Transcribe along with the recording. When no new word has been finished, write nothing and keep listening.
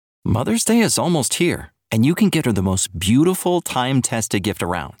Mother's Day is almost here, and you can get her the most beautiful time-tested gift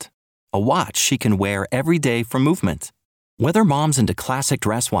around. A watch she can wear every day from Movement. Whether mom's into classic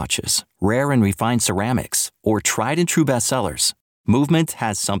dress watches, rare and refined ceramics, or tried and true bestsellers, Movement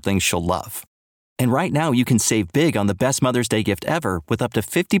has something she'll love. And right now you can save big on the best Mother's Day gift ever with up to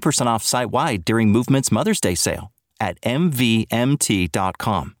 50% off site-wide during Movement's Mother's Day sale at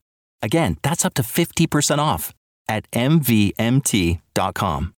mvmt.com. Again, that's up to 50% off at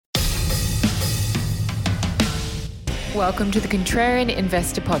mvmt.com. Welcome to the Contrarian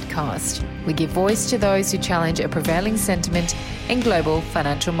Investor Podcast. We give voice to those who challenge a prevailing sentiment in global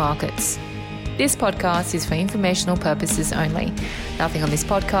financial markets. This podcast is for informational purposes only. Nothing on this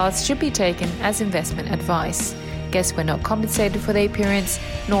podcast should be taken as investment advice. Guests were not compensated for their appearance,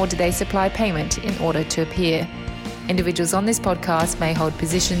 nor do they supply payment in order to appear. Individuals on this podcast may hold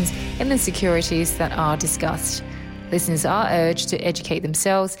positions in the securities that are discussed. Listeners are urged to educate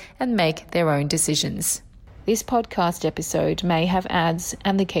themselves and make their own decisions. This podcast episode may have ads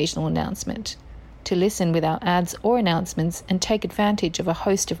and the occasional announcement. To listen without ads or announcements and take advantage of a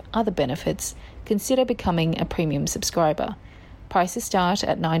host of other benefits, consider becoming a premium subscriber. Prices start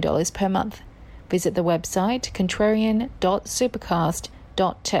at $9 per month. Visit the website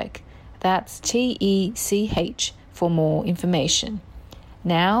contrarian.supercast.tech. That's TECH for more information.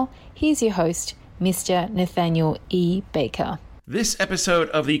 Now, here's your host, Mr. Nathaniel E. Baker. This episode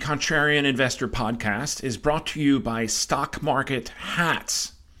of the Contrarian Investor Podcast is brought to you by Stock Market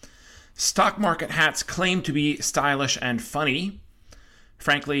Hats. Stock Market hats claim to be stylish and funny.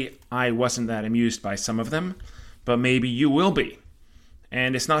 Frankly, I wasn't that amused by some of them, but maybe you will be.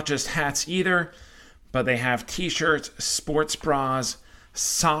 And it's not just hats either, but they have t-shirts, sports bras,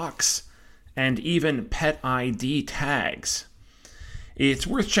 socks, and even pet ID tags. It's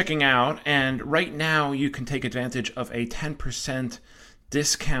worth checking out, and right now you can take advantage of a 10%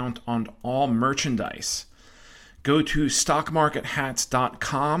 discount on all merchandise. Go to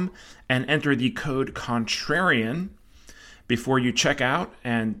stockmarkethats.com and enter the code CONTRARIAN before you check out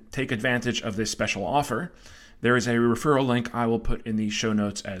and take advantage of this special offer. There is a referral link I will put in the show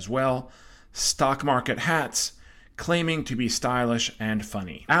notes as well. Stock Market Hats, claiming to be stylish and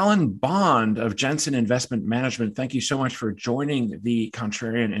funny. Alan Bond of Jensen Investment Management, thank you so much for joining the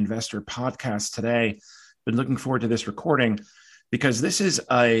Contrarian Investor Podcast today. Been looking forward to this recording because this is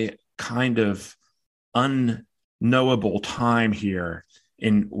a kind of unknowable time here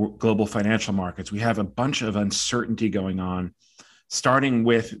in global financial markets. We have a bunch of uncertainty going on, starting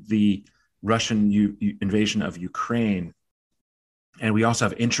with the Russian invasion of Ukraine. And we also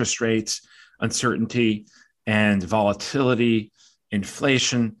have interest rates, uncertainty, and volatility,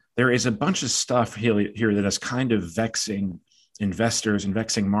 inflation. There is a bunch of stuff here that is kind of vexing investors and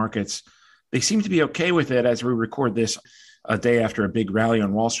vexing markets. They seem to be okay with it as we record this a day after a big rally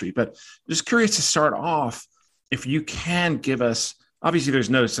on Wall Street. But I'm just curious to start off, if you can give us, obviously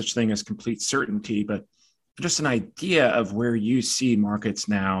there's no such thing as complete certainty, but just an idea of where you see markets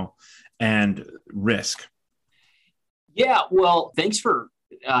now and risk. Yeah, well, thanks for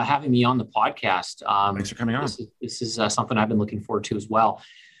having me on the podcast. Thanks for coming on. This is something I've been looking forward to as well.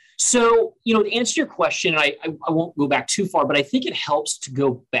 So, to answer your question, I won't go back too far, but I think it helps to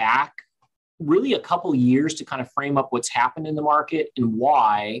go back really a couple of years to kind of frame up what's happened in the market and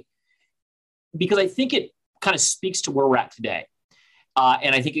why, because I think it kind of speaks to where we're at today.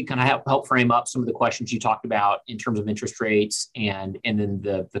 And I think it kind of help frame up some of the questions you talked about in terms of interest rates and then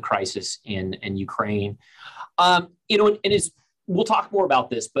the crisis in Ukraine. And we'll talk more about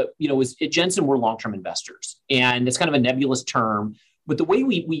this, but at Jensen, we're long-term investors, and it's kind of a nebulous term. But the way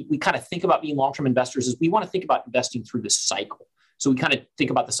we kind of think about being long-term investors is we want to think about investing through the cycle. So we kind of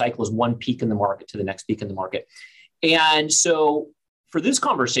think about the cycle as one peak in the market to the next peak in the market. And so for this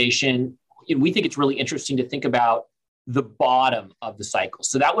conversation, we think it's really interesting to think about the bottom of the cycle.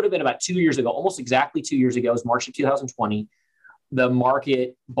 So that would have been about 2 years ago, almost exactly 2 years ago. It was March of 2020. The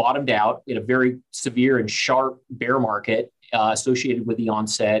market bottomed out in a very severe and sharp bear market associated with the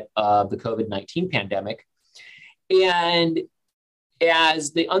onset of the COVID-19 pandemic. And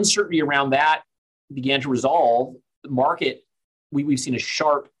as the uncertainty around that began to resolve, the market, we've seen a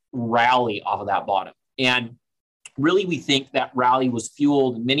sharp rally off of that bottom. And really, we think that rally was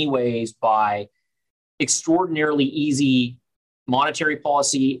fueled in many ways by extraordinarily easy monetary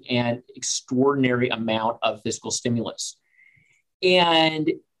policy and extraordinary amount of fiscal stimulus. And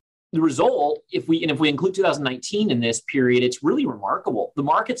the result, if we include 2019 in this period, it's really remarkable. The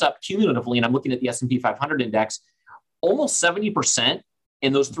market's up cumulatively, and I'm looking at the S&P 500 index, almost 70%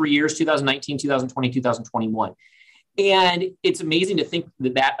 in those 3 years, 2019, 2020, 2021. And it's amazing to think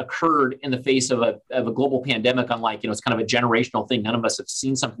that that occurred in the face of a global pandemic, unlike, it's kind of a generational thing. None of us have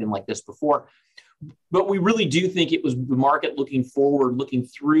seen something like this before. But we really do think it was the market looking forward, looking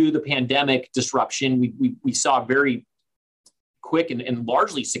through the pandemic disruption. We saw a very quick and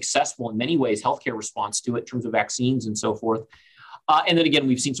largely successful in many ways healthcare response to it in terms of vaccines and so forth. And then again,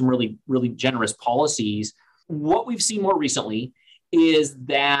 we've seen some really, really generous policies. What we've seen more recently is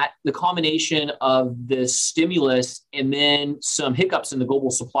that the combination of this stimulus and then some hiccups in the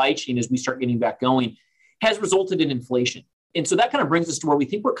global supply chain as we start getting back going has resulted in inflation. And so that kind of brings us to where we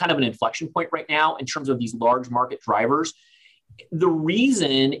think we're kind of an inflection point right now in terms of these large market drivers. The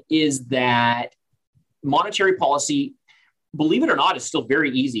reason is that monetary policy, believe it or not, is still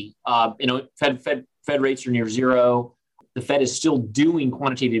very easy. Fed rates are near zero. The Fed is still doing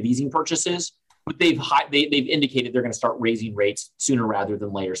quantitative easing purchases, but they've indicated they're going to start raising rates sooner rather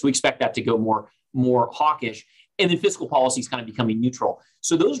than later. So we expect that to go more hawkish. And then fiscal policy is kind of becoming neutral.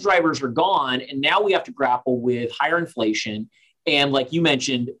 So those drivers are gone. And now we have to grapple with higher inflation. And like you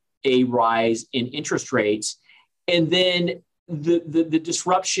mentioned, a rise in interest rates. And then the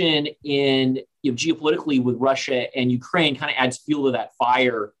disruption in geopolitically with Russia and Ukraine kind of adds fuel to that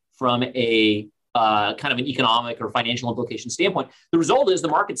fire from a kind of an economic or financial implication standpoint. The result is the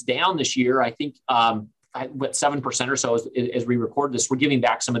market's down this year. I think 7% or so as we record this. We're giving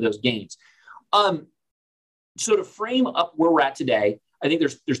back some of those gains. So to frame up where we're at today, I think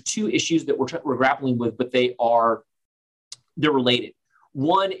there's two issues that we're grappling with, but they're related.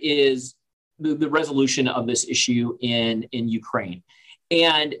 One is the resolution of this issue in Ukraine,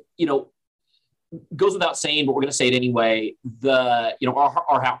 and goes without saying, but we're going to say it anyway. Our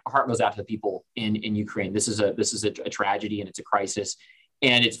heart goes out to the people in Ukraine. This is a tragedy and it's a crisis,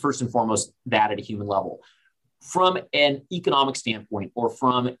 and it's first and foremost that at a human level. From an economic standpoint or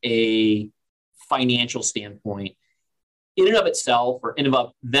from a financial standpoint, in and of itself or in and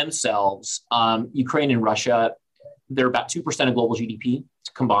of themselves, Ukraine and Russia, they're about 2% of global GDP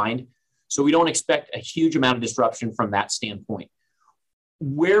combined. So we don't expect a huge amount of disruption from that standpoint.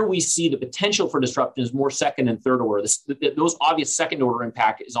 Where we see the potential for disruption is more second and third order. Those obvious second order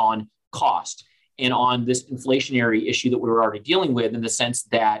impact is on cost and on this inflationary issue that we were already dealing with, in the sense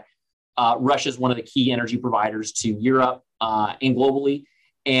that Russia is one of the key energy providers to Europe and globally,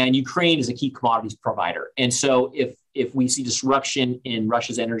 and Ukraine is a key commodities provider. And so if we see disruption in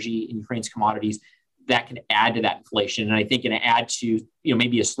Russia's energy and Ukraine's commodities, that can add to that inflation. And I think it can add to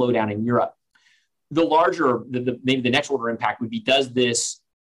maybe a slowdown in Europe. The larger, maybe the next order impact would be, does this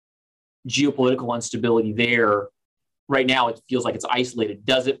geopolitical instability there, right now it feels like it's isolated,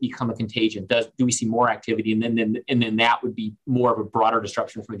 does it become a contagion? Do we see more activity? And then that would be more of a broader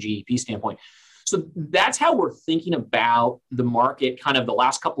disruption from a GDP standpoint. So that's how we're thinking about the market kind of the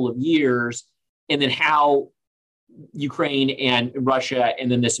last couple of years, and then how Ukraine and Russia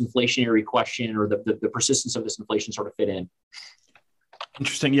and then this inflationary question or the persistence of this inflation sort of fit in.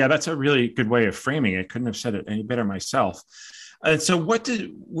 Interesting. Yeah, that's a really good way of framing it. Couldn't have said it any better myself. And so where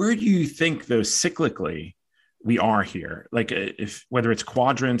do you think, though, cyclically we are here? Like, whether it's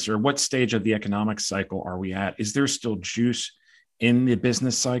quadrants or what stage of the economic cycle are we at? Is there still juice in the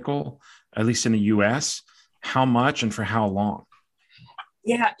business cycle, at least in the US? How much and for how long?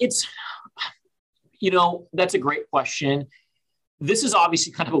 Yeah, that's a great question. This is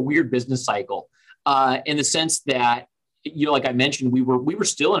obviously kind of a weird business cycle in the sense that, like I mentioned, we were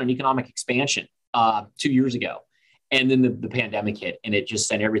still in an economic expansion 2 years ago, and then the pandemic hit, and it just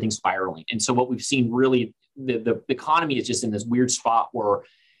sent everything spiraling. And so what we've seen, really, the economy is just in this weird spot where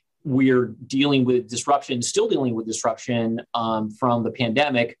we're dealing with disruption, still dealing with disruption from the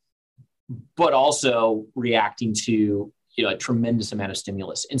pandemic, but also reacting to a tremendous amount of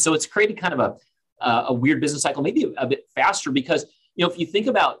stimulus. And so it's created kind of a weird business cycle, maybe a bit faster, because if you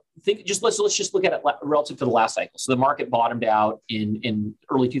let's just look at it relative to the last cycle. So the market bottomed out in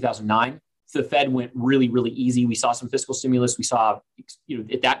early 2009. The Fed went really, really easy. We saw some fiscal stimulus. We saw,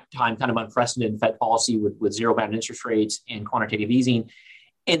 at that time, kind of unprecedented Fed policy with zero bound interest rates and quantitative easing,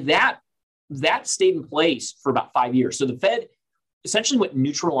 and that stayed in place for about 5 years. So the Fed essentially went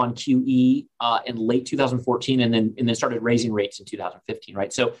neutral on QE in late 2014, and then started raising rates in 2015.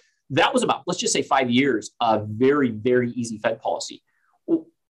 Right. So that was about, let's just say, 5 years of very, very easy Fed policy.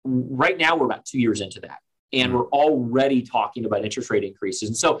 Right now, we're about 2 years into that, and we're already talking about interest rate increases.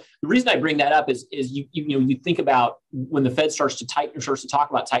 And so the reason I bring that up is you think about when the Fed starts to tighten or starts to talk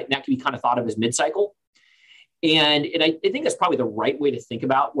about tighten, that can be kind of thought of as mid-cycle. And I think that's probably the right way to think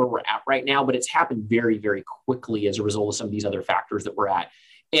about where we're at right now, but it's happened very, very quickly as a result of some of these other factors that we're at.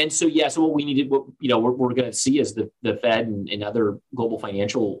 And so, so what we needed, we're going to see is the Fed and other global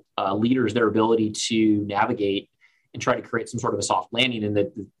financial leaders, their ability to navigate and try to create some sort of a soft landing, and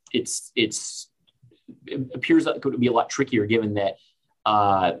that it appears that it could be a lot trickier given that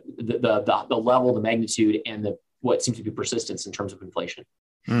the level, the magnitude, and what seems to be persistence in terms of inflation.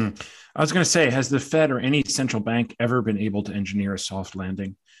 I was going to say, has the Fed or any central bank ever been able to engineer a soft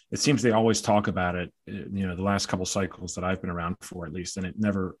landing? It seems they always talk about it, the last couple cycles that I've been around for, at least, and it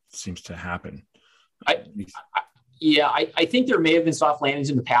never seems to happen. I think there may have been soft landings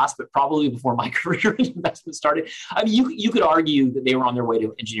in the past, but probably before my career in investment started. I mean, you could argue that they were on their way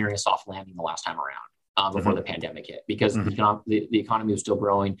to engineering a soft landing the last time around before the pandemic hit, because the economy was still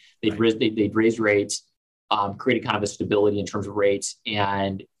growing. They'd raised rates, created kind of a stability in terms of rates,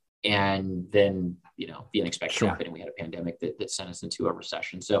 and then the unexpected happened, and we had a pandemic that sent us into a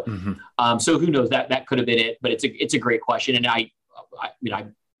recession. So so who knows, that could have been it, but it's a great question, and I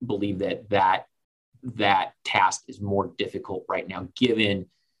believe that task is more difficult right now, given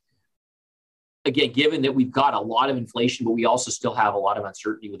that we've got a lot of inflation, but we also still have a lot of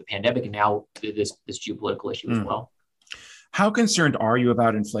uncertainty with the pandemic, and now this geopolitical issue as well. How concerned are you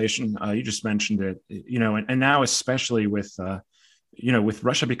about inflation? You just mentioned it, and now especially with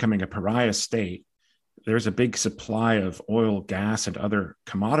Russia becoming a pariah state, there's a big supply of oil, gas, and other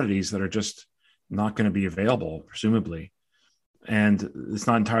commodities that are just not going to be available, presumably. And it's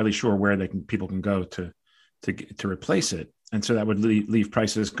not entirely sure where people can go to replace it. And so that would leave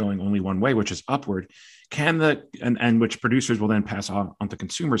prices going only one way, which is upward. And which producers will then pass on to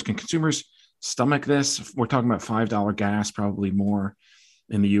consumers. Can consumers stomach this? We're talking about $5 gas, probably more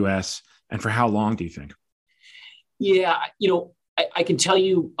in the US. And for how long do you think? Yeah, I can tell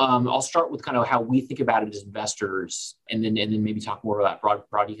you, I'll start with kind of how we think about it as investors, and then maybe talk more about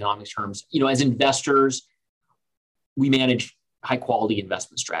broad economics terms. As investors, we manage high quality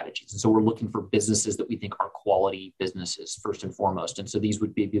investment strategies. And so we're looking for businesses that we think are quality businesses first and foremost. And so these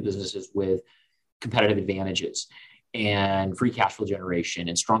would be businesses with competitive advantages and free cash flow generation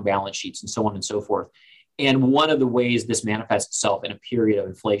and strong balance sheets and so on and so forth. And one of the ways this manifests itself in a period of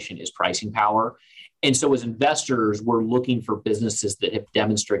inflation is pricing power. And so as investors, we're looking for businesses that have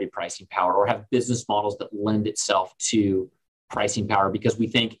demonstrated pricing power or have business models that lend itself to pricing power, because we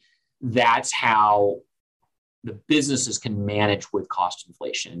think that's how the businesses can manage with cost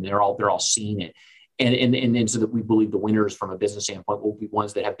inflation. And they're all seeing it. And so that we believe the winners from a business standpoint will be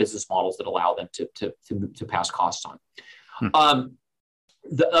ones that have business models that allow them to pass costs on.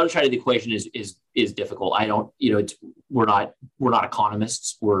 The other side of the equation is difficult. We're not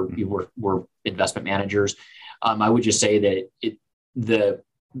economists. We're investment managers. I would just say that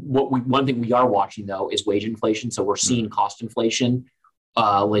one thing we are watching though is wage inflation. So we're seeing cost inflation,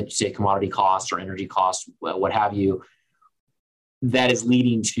 let's say commodity costs or energy costs, what have you, that is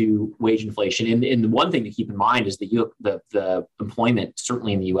leading to wage inflation. And the one thing to keep in mind is the employment,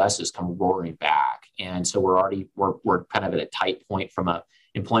 certainly in the U.S., has come roaring back. And so we're kind of at a tight point from a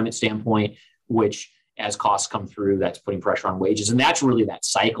employment standpoint, which as costs come through, that's putting pressure on wages. And that's really that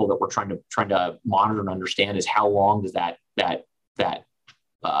cycle that we're trying to monitor and understand, is how long does that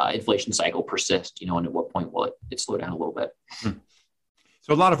inflation cycle persist, and at what point will it slow down a little bit.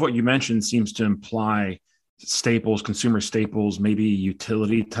 So a lot of what you mentioned seems to imply staples, consumer staples, maybe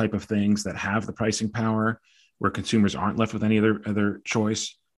utility type of things that have the pricing power, where consumers aren't left with any other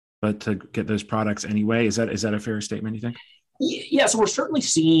choice but to get those products anyway. Is that a fair statement, you think? Yeah, so we're certainly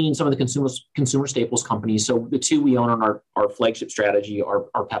seeing some of the consumer staples companies. So the two we own on our flagship strategy are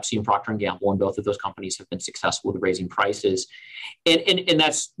Pepsi and Procter & Gamble, and both of those companies have been successful with raising prices, and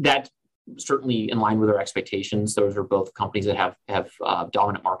that's certainly in line with our expectations. Those are both companies that have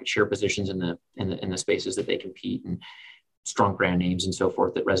dominant market share positions in the spaces that they compete, and strong brand names and so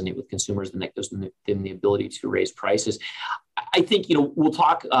forth that resonate with consumers, and that gives them the ability to raise prices. I think, we'll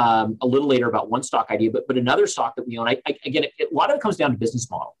talk a little later about one stock idea, but another stock that we own, again, a lot of it comes down to business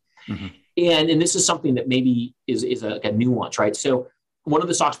model. Mm-hmm. And this is something that maybe is a nuance, right? So one of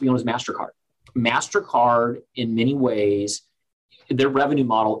the stocks we own is MasterCard. MasterCard, in many ways, their revenue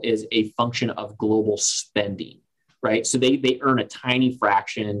model is a function of global spending, right? So they earn a tiny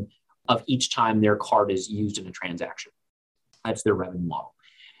fraction of each time their card is used in a transaction. That's their revenue model.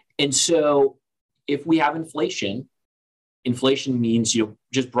 And so if we have inflation means,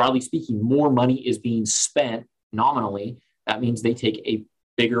 just broadly speaking, more money is being spent nominally. That means they take a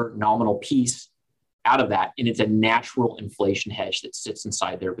bigger nominal piece out of that, and it's a natural inflation hedge that sits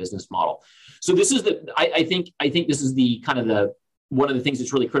inside their business model. So this is I think this is the kind of one of the things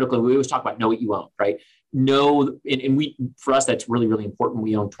that's really critical. We always talk about know what you own, right? For us, that's really, really important.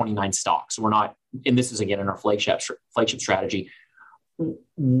 We own 29 stocks. We're not, and this is again in our flagship strategy.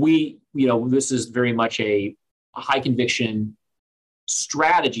 This is very much a high conviction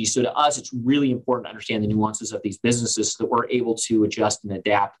strategy. So to us, it's really important to understand the nuances of these businesses so that we're able to adjust and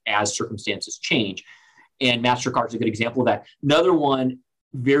adapt as circumstances change. And MasterCard's a good example of that. Another one,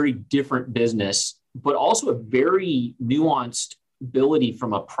 very different business, but also a very nuanced ability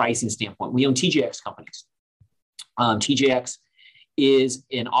from a pricing standpoint. We own TJX companies. TJX is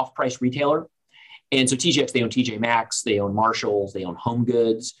an off-price retailer. And so TJX, they own TJ Maxx, they own Marshalls, they own Home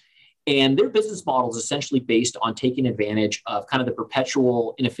Goods. And their business model is essentially based on taking advantage of kind of the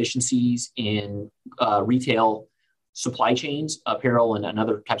perpetual inefficiencies in retail supply chains, apparel and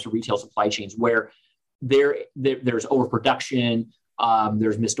other types of retail supply chains, where there's overproduction,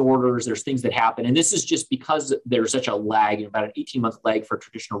 there's missed orders, there's things that happen. And this is just because there's such a lag, about an 18-month lag for a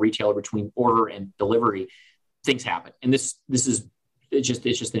traditional retailer between order and delivery, things happen. And this is it's just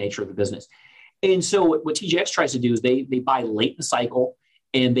the nature of the business. And so what TJX tries to do is they buy late in the cycle,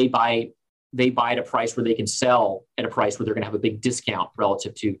 and they buy at a price where they can sell at a price where they're going to have a big discount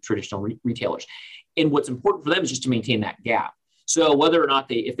relative to traditional retailers. And what's important for them is just to maintain that gap. So whether or not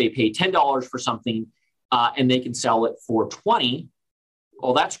if they pay $10 for something and they can sell it for $20,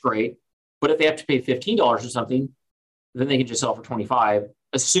 well, that's great. But if they have to pay $15 or something, then they can just sell for $25,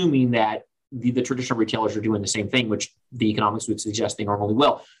 assuming that the traditional retailers are doing the same thing, which the economics would suggest they normally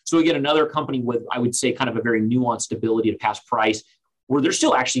will. So we get another company with, I would say, kind of a very nuanced ability to pass price, where they're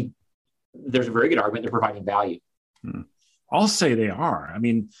still actually, there's a very good argument they're providing value. I'll say they are. I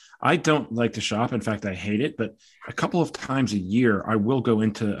mean, I don't like to shop. In fact, I hate it. But a couple of times a year, I will go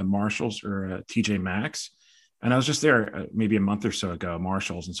into a Marshalls or a TJ Maxx. And I was just there maybe a month or so ago,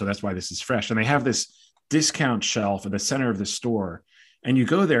 Marshalls. And so that's why this is fresh. And they have this discount shelf at the center of the store. And you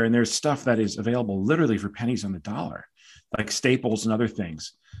go there and there's stuff that is available literally for pennies on the dollar, like staples and other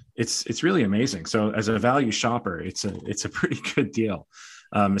things. It's really amazing. So as a value shopper, it's a pretty good deal,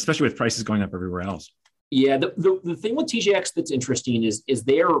 especially with prices going up everywhere else. Yeah, the thing with TJX that's interesting is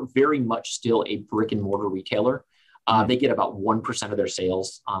they are very much still a brick and mortar retailer. They get about 1% of their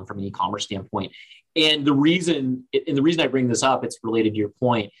sales from an e-commerce standpoint. And the reason I bring this up, it's related to your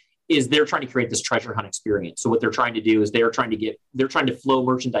point, is they're trying to create this treasure hunt experience. So what they're trying to do is they're trying to flow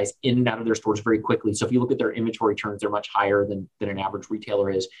merchandise in and out of their stores very quickly. So if you look at their inventory turns, they're much higher than an average retailer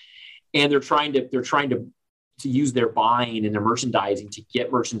is. And they're trying to use their buying and their merchandising to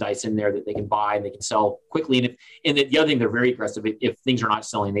get merchandise in there that they can buy and they can sell quickly. And the other thing, they're very aggressive. If things are not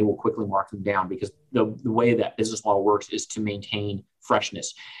selling, they will quickly mark them down, because the way that business model works is to maintain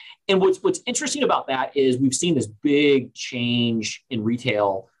freshness. And what's interesting about that is we've seen this big change in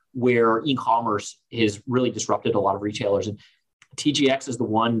retail where e-commerce has really disrupted a lot of retailers. And TJX is the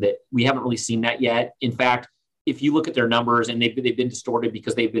one that we haven't really seen that yet. In fact, if you look at their numbers, and they've been distorted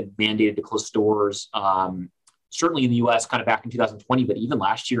because they've been mandated to close stores, certainly in the US kind of back in 2020, but even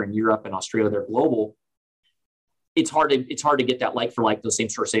last year in Europe and Australia, they're global. It's hard to get that like for like those same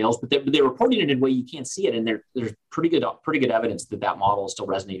store sales, but they're reporting it in a way you can't see it. And there's pretty good evidence that model is still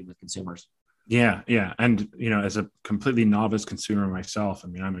resonating with consumers. Yeah. And, as a completely novice consumer myself, I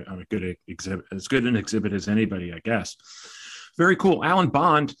mean, I'm a good exhibit, as good an exhibit as anybody, I guess. Very cool. Alan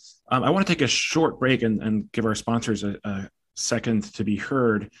Bond, I want to take a short break and give our sponsors a second to be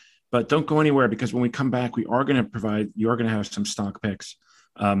heard, but don't go anywhere, because when we come back, you are going to have some stock picks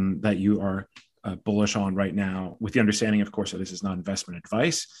that you are bullish on right now, with the understanding, of course, that this is not investment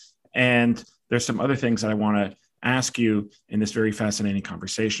advice. And there's some other things that I want to ask you in this very fascinating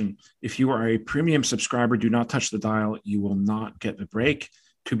conversation. If you are a premium subscriber, do not touch the dial. You will not get the break.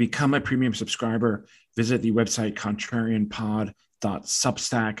 To become a premium subscriber, visit the website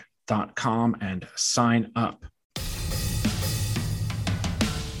contrarianpod.substack.com and sign up.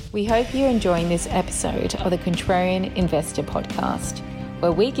 We hope you're enjoying this episode of the Contrarian Investor Podcast,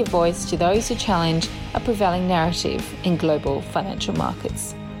 where we give voice to those who challenge a prevailing narrative in global financial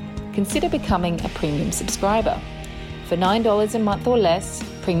markets. Consider becoming a premium subscriber. For $9 a month or less,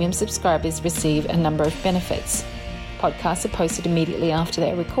 premium subscribers receive a number of benefits. Podcasts are posted immediately after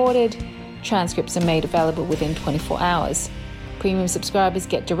they're recorded. Transcripts are made available within 24 hours. Premium subscribers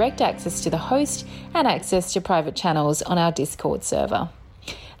get direct access to the host and access to private channels on our Discord server.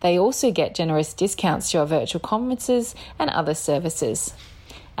 They also get generous discounts to our virtual conferences and other services.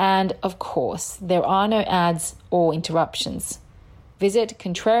 And of course, there are no ads or interruptions. Visit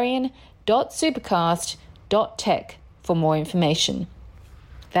contrarian.supercast.tech for more information.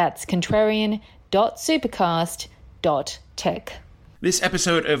 That's contrarian.supercast.tech. This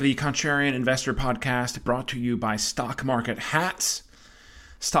episode of the Contrarian Investor Podcast brought to you by Stock Market Hats.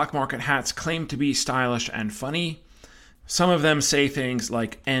 Stock Market Hats claim to be stylish and funny. Some of them say things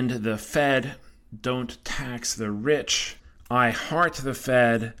like "End the Fed," "Don't tax the rich," "I heart the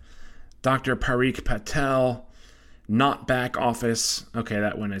Fed," Dr. Parikh Patel, Not back office. Okay,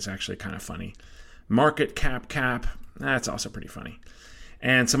 that one is actually kind of funny. Market cap. That's also pretty funny.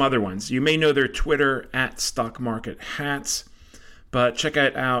 And some other ones. You may know their Twitter at Stock Market Hats, but check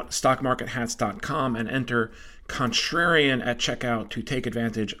it out, stockmarkethats.com, and enter Contrarian at checkout to take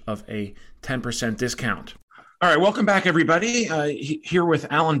advantage of a 10% discount. All right, welcome back, everybody. Here with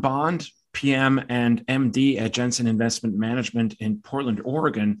Alan Bond, PM and MD at Jensen Investment Management in Portland,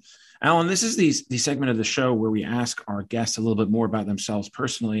 Oregon. Alan, this is the segment of the show where we ask our guests a little bit more about themselves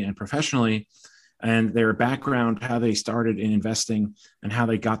personally and professionally, and their background, how they started in investing, and how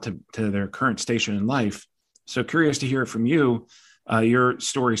they got to their current station in life. So curious to hear from you, your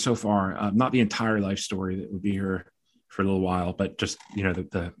story so far, not the entire life story that would be here for a little while, but just,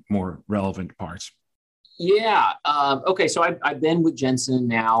 the more relevant parts. Yeah. Okay. So I've been with Jensen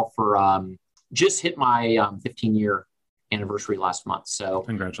now for just hit my 15-year anniversary last month. So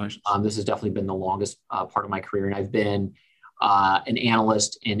congratulations. This has definitely been the longest part of my career. And I've been an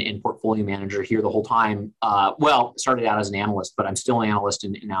analyst and portfolio manager here the whole time. Started out as an analyst, but I'm still an analyst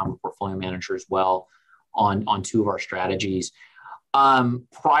and now I'm a portfolio manager as well on two of our strategies.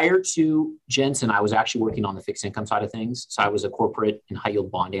 Prior to Jensen, I was actually working on the fixed income side of things. So I was a corporate and high yield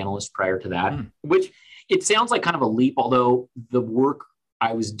bond analyst prior to that, which it sounds like kind of a leap, although the work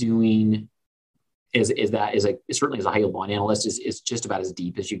I was doing certainly as a high yield bond analyst is just about as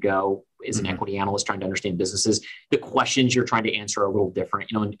deep as you go as an equity analyst trying to understand businesses. The questions you're trying to answer are a little different.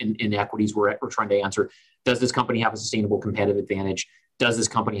 In equities, we're trying to answer, does this company have a sustainable competitive advantage? Does this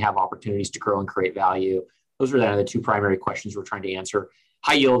company have opportunities to grow and create value? Those are the two primary questions we're trying to answer.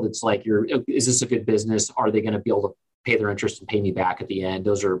 High yield, it's like, is this a good business? Are they going to be able to pay their interest and pay me back at the end?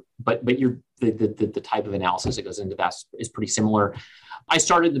 Those are, but the type of analysis that goes into that is pretty similar. I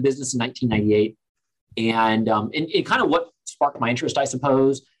started the business in 1998, and it kind of what sparked my interest, I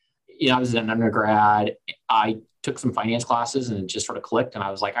suppose. I was an undergrad. I took some finance classes and it just sort of clicked. And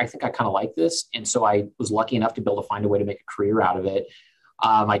I was like, I think I kind of like this. And so I was lucky enough to be able to find a way to make a career out of it.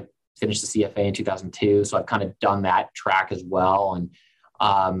 I finished the CFA in 2002. So I've kind of done that track as well. And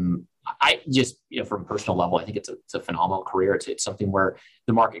I just, from a personal level, I think it's a phenomenal career. It's something where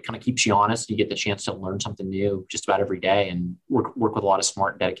the market kind of keeps you honest. You get the chance to learn something new just about every day and work with a lot of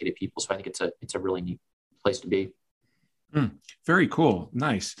smart, dedicated people. So I think it's a really neat place to be. Very cool.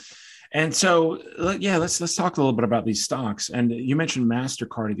 Nice. And so, let's talk a little bit about these stocks. And you mentioned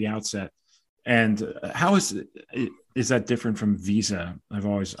MasterCard at the outset. And how is that different from Visa? I've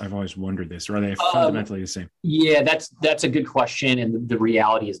always wondered this. Or are they fundamentally the same? Yeah, that's a good question. And the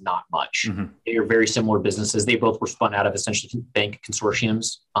reality is not much. They are very similar businesses. They both were spun out of essentially bank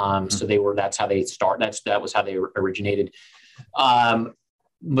consortiums. So that's how they start. That was how they originated. I'll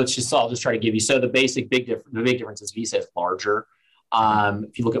just try to give you. So the big difference is Visa is larger.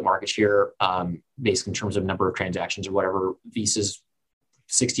 If you look at market share, basically in terms of number of transactions or whatever, Visa's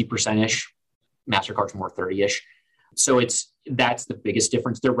 60%-ish, MasterCard's more 30-ish. So that's the biggest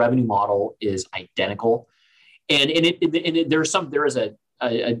difference. Their revenue model is identical. And there is a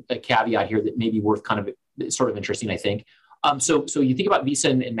caveat here that may be worth kind of sort of interesting, I think. So you think about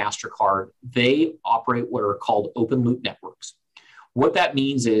Visa and MasterCard, they operate what are called open loop networks. What that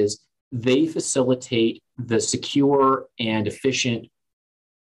means is they facilitate the secure and efficient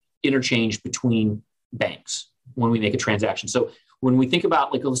interchange between banks when we make a transaction. So when we think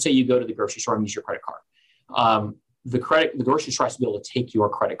about, let's say you go to the grocery store and use your credit card. The grocery store has to be able to take your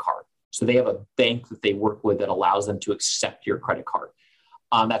credit card. So they have a bank that they work with that allows them to accept your credit card.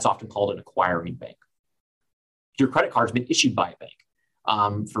 That's often called an acquiring bank. Your credit card has been issued by a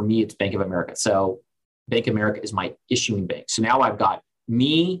bank. For me, it's Bank of America. So Bank of America is my issuing bank. So now I've got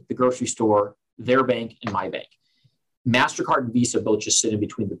me, the grocery store, their bank, and my bank. MasterCard and Visa both just sit in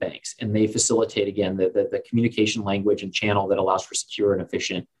between the banks, and they facilitate, again, the communication language and channel that allows for secure and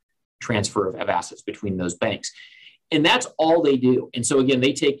efficient transfer of assets between those banks. And that's all they do. And so, again,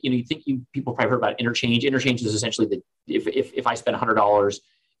 they take, people probably heard about interchange. Interchange is essentially if I spend $100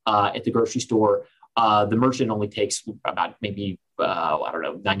 at the grocery store, the merchant only takes about maybe,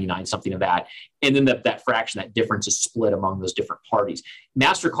 99 something of that. And then that fraction, that difference is split among those different parties.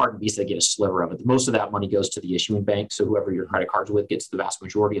 MasterCard and Visa get a sliver of it. Most of that money goes to the issuing bank. So whoever your credit card's with gets the vast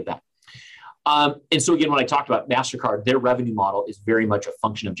majority of that. And so again, when I talked about MasterCard, their revenue model is very much a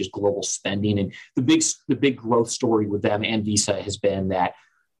function of just global spending. And the big growth story with them and Visa has been that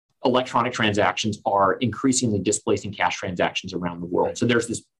electronic transactions are increasingly displacing cash transactions around the world. Right. So there's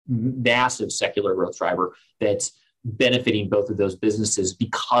this massive secular growth driver that's benefiting both of those businesses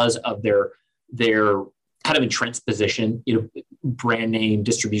because of their kind of entrenched position, brand name,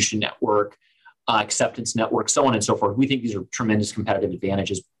 distribution network, acceptance network, so on and so forth. We think these are tremendous competitive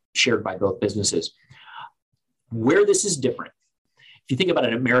advantages shared by both businesses. Where this is different, if you think about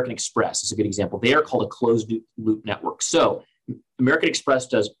an American Express, is a good example. They are called a closed loop network. So American Express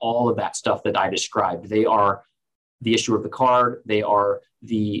does all of that stuff that I described. They are the issuer of the card. They are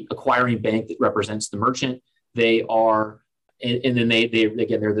the acquiring bank that represents the merchant. They are, and then they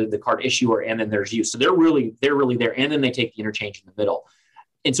again, they're the card issuer, and then there's you. So they're really there. And then they take the interchange in the middle.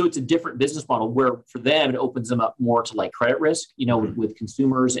 And so it's a different business model where for them, it opens them up more to like credit risk, with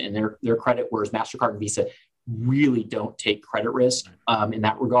consumers and their credit, whereas MasterCard and Visa really don't take credit risk in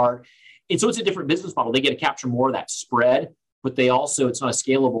that regard. And so it's a different business model. They get to capture more of that spread, but it's not as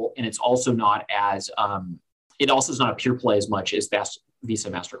scalable, and it's also not as, it also is not a pure play as much as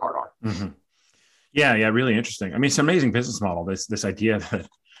Visa, MasterCard are. Mm-hmm. Yeah, really interesting. I mean, it's an amazing business model, this idea that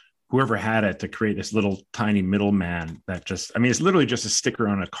whoever had it to create this little tiny middleman that it's literally just a sticker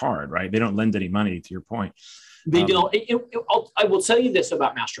on a card, right? They don't lend any money, to your point. They don't. I will tell you this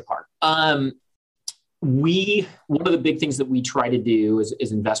about MasterCard. One of the big things that we try to do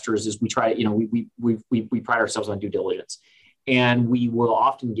as investors is we pride ourselves on due diligence, and we will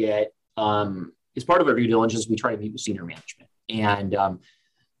often get, as part of our due diligence, we try to meet with senior management. And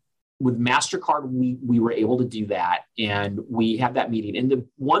with MasterCard, we were able to do that, and we had that meeting. And the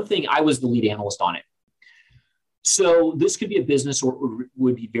one thing, I was the lead analyst on it. So this could be a business where it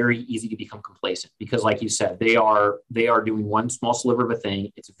would be very easy to become complacent because, like you said, they are doing one small sliver of a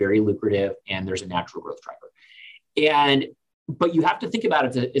thing. It's very lucrative, and there's a natural growth driver. But you have to think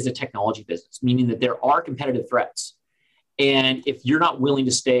about it as a technology business, meaning that there are competitive threats. And if you're not willing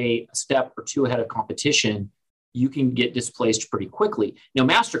to stay a step or two ahead of competition, you can get displaced pretty quickly. Now,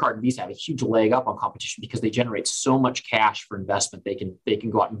 MasterCard and Visa have a huge leg up on competition because they generate so much cash for investment. They can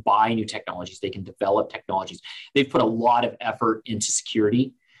go out and buy new technologies. They can develop technologies. They've put a lot of effort into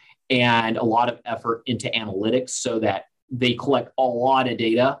security and a lot of effort into analytics so that they collect a lot of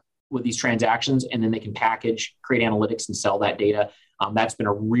data with these transactions, and then they can create analytics and sell that data. That's been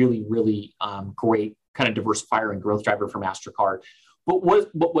a really, really great kind of diversifier and growth driver for MasterCard. But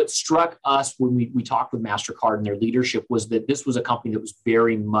what struck us when we talked with MasterCard and their leadership was that this was a company that was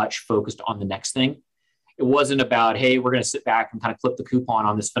very much focused on the next thing. It wasn't about, hey, we're going to sit back and kind of clip the coupon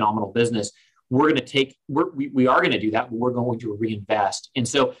on this phenomenal business. We are going to do that, but we're going to reinvest. And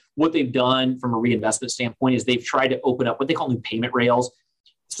so what they've done from a reinvestment standpoint is they've tried to open up what they call new payment rails.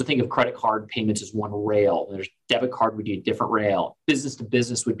 So think of credit card payments as one rail. There's debit card would be a different rail. Business to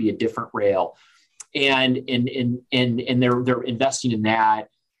business would be a different rail. And they're investing in that.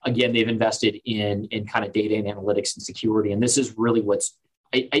 Again, they've invested in kind of data and analytics and security. And this is really what's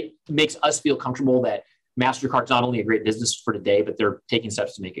makes us feel comfortable that MasterCard's not only a great business for today, but they're taking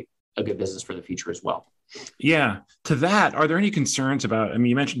steps to make it a good business for the future as well. Yeah. To that, are there any concerns about,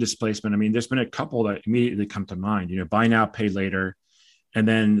 you mentioned displacement. There's been a couple that immediately come to mind, buy now, pay later, and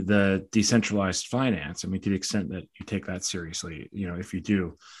then the decentralized finance. To the extent that you take that seriously, if you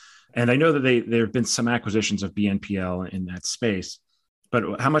do. And I know that there have been some acquisitions of BNPL in that space,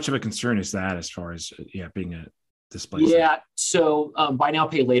 but how much of a concern is that as far as being a displacement? Yeah, so buy now,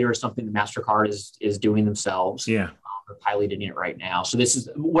 pay later is something that MasterCard is doing themselves. Yeah, they're piloting it right now. So this is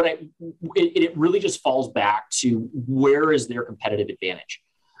it really just falls back to where is their competitive advantage.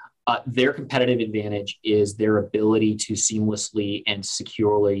 Their competitive advantage is their ability to seamlessly and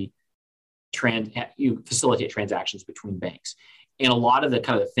securely facilitate transactions between banks. And a lot of the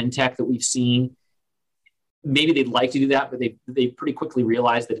kind of the fintech that we've seen, maybe they'd like to do that, but they pretty quickly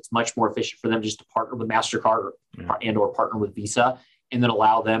realized that it's much more efficient for them just to partner with MasterCard or partner with Visa, and then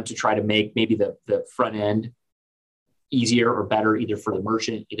allow them to try to make maybe the front end easier or better, either for the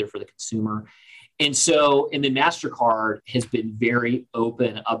merchant, either for the consumer. And then MasterCard has been very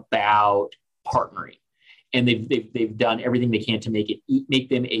open about partnering. And they've done everything they can to make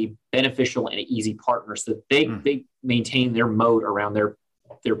them a beneficial and an easy partner, so that they maintain their moat around their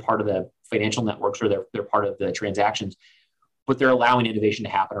part of the financial networks, or they're part of the transactions, but they're allowing innovation to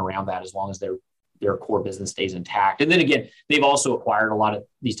happen around that as long as their core business stays intact. And then again, they've also acquired a lot of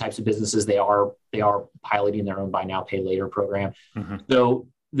these types of businesses. They are piloting their own buy now, pay later program. Mm-hmm. So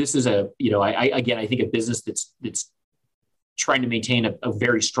this is I think a business that's trying to maintain a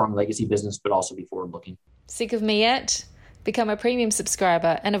very strong legacy business, but also be forward looking. Sick of me yet? Become a premium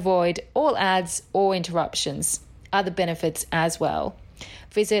subscriber and avoid all ads or interruptions. Other benefits as well.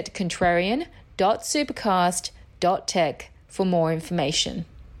 Visit contrarian.supercast.tech for more information.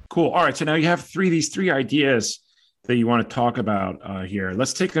 Cool. All right. So now you have these three ideas that you want to talk about here.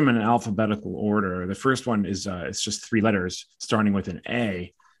 Let's take them in alphabetical order. The first one is it's just three letters starting with an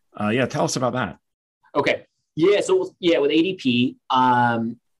A. Tell us about that. Okay. Yeah. So with ADP,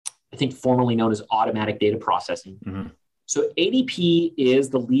 I think formerly known as automatic data processing. Mm-hmm. So ADP is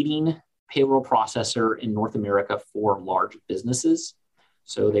the leading payroll processor in North America for large businesses.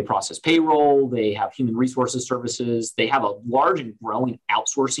 So they process payroll, they have human resources services, they have a large and growing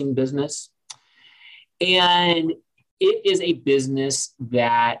outsourcing business. And it is a business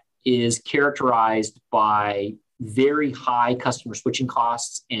that is characterized by very high customer switching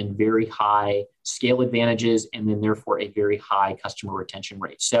costs and very high scale advantages, and then therefore a very high customer retention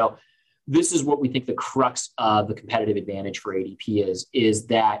rate. So this is what we think the crux of the competitive advantage for ADP is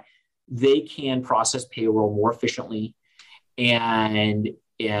that they can process payroll more efficiently and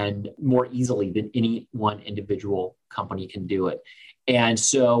more easily than any one individual company can do it. And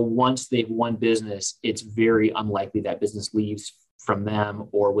so once they've won business, it's very unlikely that business leaves from them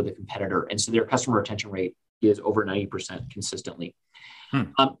or with a competitor. And so their customer retention rate is over 90% consistently.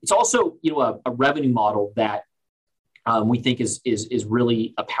 It's also, a revenue model that we think is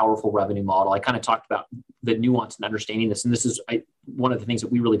really a powerful revenue model. I kind of talked about the nuance and understanding this, and this is one of the things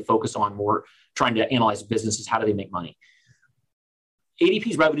that we really focus on more trying to analyze businesses. How do they make money?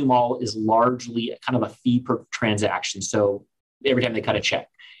 ADP's revenue model is largely kind of a fee per transaction. So every time they cut a check,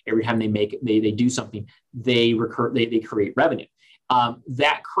 every time they do something, they create revenue.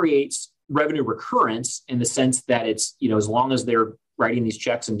 That creates revenue recurrence in the sense that it's, as long as they're writing these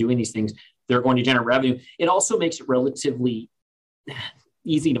checks and doing these things, they're going to generate revenue. It also makes it relatively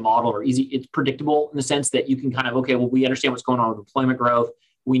easy to model or easy. It's predictable in the sense that you can kind of, we understand what's going on with employment growth.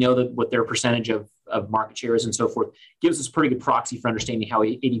 We know that what their percentage of market share is and so forth. Gives us a pretty good proxy for understanding how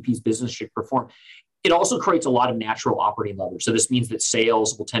ADP's business should perform. It also creates a lot of natural operating leverage. So this means that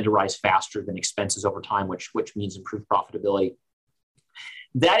sales will tend to rise faster than expenses over time, which means improved profitability.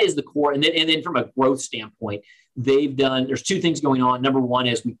 That is the core. And then from a growth standpoint, there's two things going on. Number one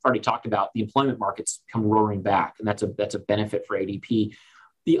is we've already talked about the employment markets come roaring back, and that's a benefit for ADP.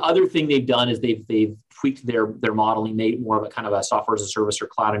 The other thing they've done is they've tweaked their modeling, made more of a kind of a software as a service or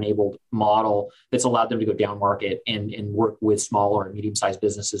cloud-enabled model that's allowed them to go down market and work with smaller and medium-sized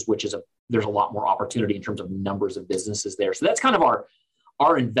businesses, there's a lot more opportunity in terms of numbers of businesses there. So that's kind of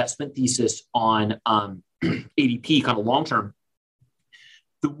our investment thesis on ADP kind of long-term.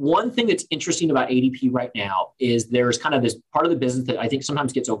 The one thing that's interesting about ADP right now is there's kind of this part of the business that I think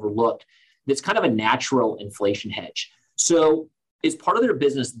sometimes gets overlooked that's kind of a natural inflation hedge. So as part of their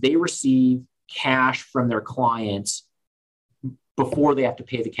business, they receive cash from their clients before they have to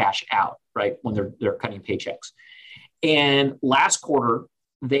pay the cash out, right, when they're cutting paychecks. And last quarter,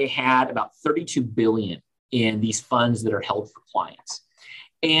 they had about $32 billion in these funds that are held for clients.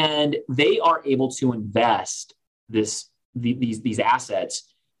 And they are able to invest these assets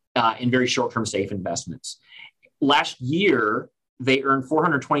in very short-term safe investments. Last year, they earned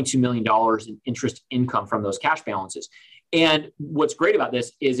 $422 million in interest income from those cash balances. And what's great about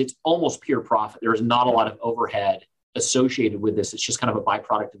this is it's almost pure profit. There's not a lot of overhead associated with this. It's just kind of a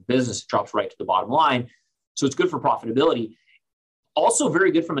byproduct of business. It drops right to the bottom line. So it's good for profitability. Also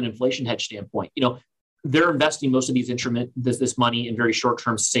very good from an inflation hedge standpoint. They're investing most of this money in very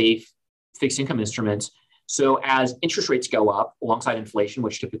short-term safe fixed income instruments. So as interest rates go up alongside inflation,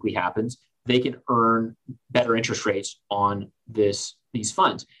 which typically happens, they can earn better interest rates on these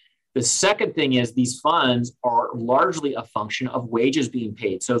funds. The second thing is these funds are largely a function of wages being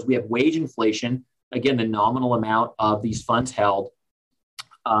paid. So as we have wage inflation, again, the nominal amount of these funds held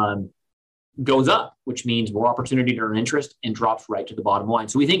goes up, which means more opportunity to earn interest and drops right to the bottom line.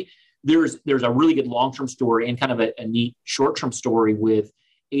 So we think there's a really good long-term story and kind of a neat short-term story with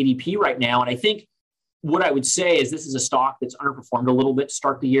ADP right now. And I think what I would say is this is a stock that's underperformed a little bit to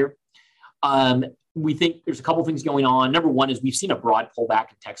start the year. We think there's a couple of things going on. Number one is we've seen a broad pullback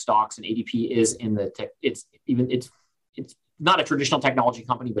in tech stocks, and ADP is in the tech. It's not a traditional technology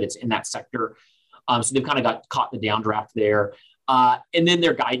company, but it's in that sector. So they've kind of got caught in the downdraft there. And then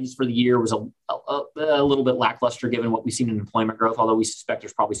their guidance for the year was a little bit lackluster given what we've seen in employment growth, although we suspect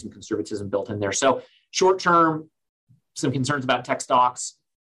there's probably some conservatism built in there. So short term, some concerns about tech stocks,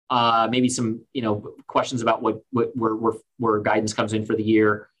 maybe some questions about where guidance comes in for the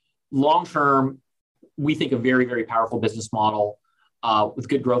year. Long term, we think a very, very powerful business model with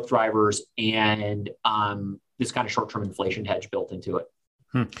good growth drivers and this kind of short-term inflation hedge built into it.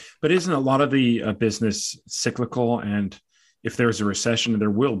 But isn't a lot of the business cyclical? And if there's a recession, there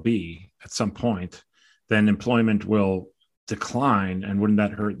will be at some point, then employment will decline. And wouldn't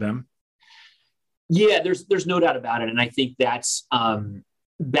that hurt them? Yeah, there's no doubt about it. And I think that's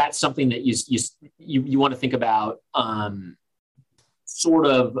something that you want to think about.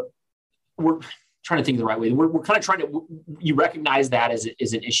 We're trying to think of the right way. We're kind of trying to, you recognize that as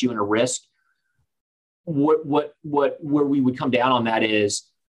an issue and a risk. Where we would come down on that is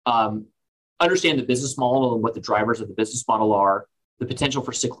understand the business model and what the drivers of the business model are. the potential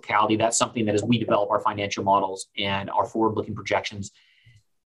for cyclicality, that's something that as we develop our financial models and our forward-looking projections,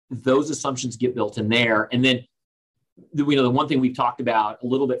 those assumptions get built in there. And then the one thing we've talked about a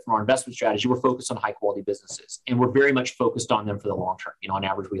little bit from our investment strategy, we're focused on high quality businesses, and we're very much focused on them for the long term. On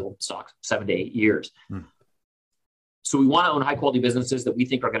average, we hold stocks 7 to 8 years. So we want to own high quality businesses that we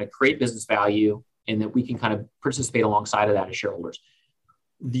think are going to create business value and that we can kind of participate alongside of that as shareholders.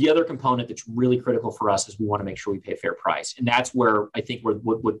 The other component that's really critical for us is we want to make sure we pay a fair price. And that's where I think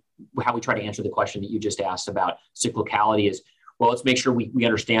how we try to answer the question that you just asked about cyclicality is, well, let's make sure we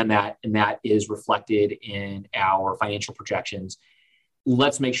understand that, and that is reflected in our financial projections.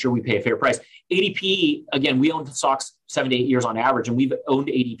 Let's make sure we pay a fair price. ADP, again, we own stocks 7 to 8 years on average, and we've owned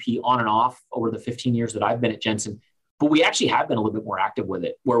ADP on and off over the 15 years that I've been at Jensen. But we actually have been a little bit more active with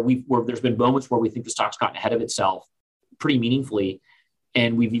it, where there's been moments where we think the stock's gotten ahead of itself pretty meaningfully,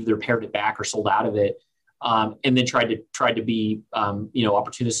 and we've either pared it back or sold out of it. And then tried to be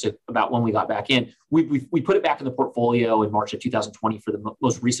opportunistic about when we got back in. We put it back in the portfolio in March of 2020 for the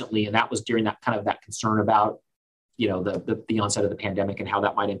most recently, and that was during that concern about the onset of the pandemic and how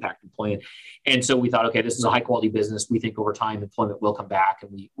that might impact employment. And so we thought, okay, this is a high quality business. We think over time employment will come back,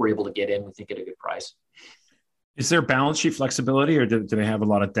 and we were able to get in. We think at a good price. Is there balance sheet flexibility, or do they have a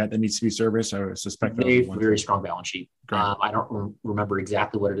lot of debt that needs to be serviced? I suspect they have a very strong balance sheet. I don't remember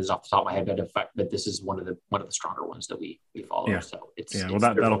exactly what it is off the top of my head, but this is one of the stronger ones that we follow. Yeah. So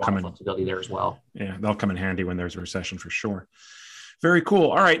that'll come in flexibility there as well. Yeah, that'll come in handy when there's a recession for sure. Very cool.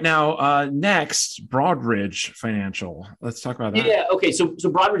 All right, now next, Broadridge Financial. Let's talk about that. Yeah. Okay. So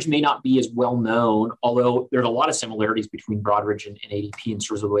Broadridge may not be as well known, although there's a lot of similarities between Broadridge and ADP in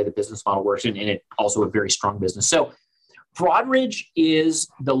terms of the way the business model works, and it also a very strong business. So Broadridge is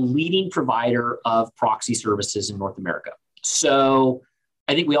the leading provider of proxy services in North America. So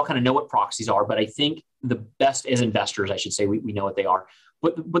I think we all kind of know what proxies are, but I think the best as investors, I should say, we know what they are.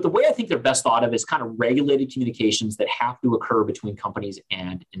 But the way I think they're best thought of is kind of regulated communications that have to occur between companies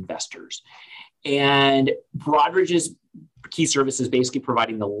and investors. And Broadridge's key service is basically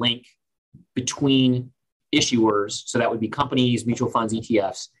providing the link between issuers, so that would be companies, mutual funds,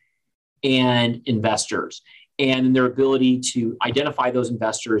 ETFs, and investors, and their ability to identify those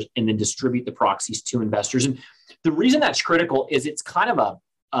investors and then distribute the proxies to investors. And the reason that's critical is it's kind of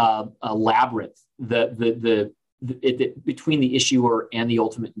a labyrinth. Between the issuer and the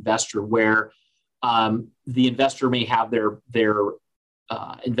ultimate investor, where the investor may have their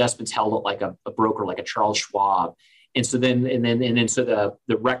investments held at like a broker, like a Charles Schwab, and so the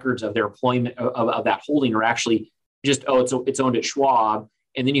records of their employment of that holding are actually just it's owned at Schwab,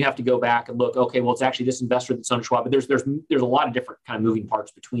 and then you have to go back and look. Okay, well, it's actually this investor that's owned at Schwab, but there's a lot of different kind of moving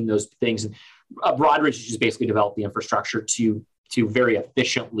parts between those things. And Broadridge has just basically developed the infrastructure to very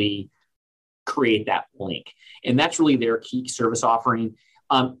efficiently create that link. And that's really their key service offering.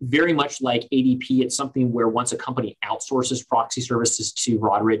 Very much like ADP, it's something where once a company outsources proxy services to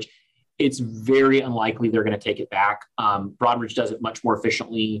Broadridge, it's very unlikely they're going to take it back. Broadridge does it much more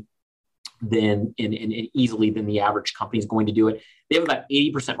efficiently and easily than the average company is going to do it. They have about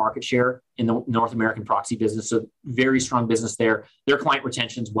 80% market share in the North American proxy business, so very strong business there. Their client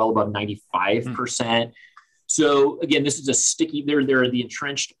retention is well above 95%. So again, this is a sticky, they're the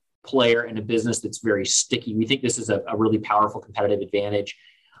entrenched player in a business that's very sticky. We think this is a really powerful competitive advantage,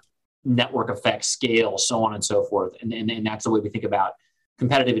 network effect, scale, so on and so forth. And that's the way we think about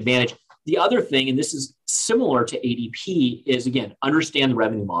competitive advantage. The other thing, and this is similar to ADP, is again, understand the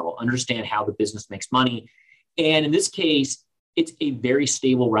revenue model, understand how the business makes money. And in this case, it's a very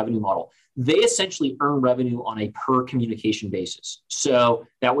stable revenue model. They essentially earn revenue on a per communication basis. So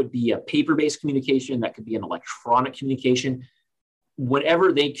that would be a paper-based communication, that could be an electronic communication.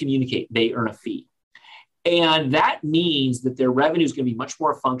 Whenever they communicate, they earn a fee. And that means that their revenue is going to be much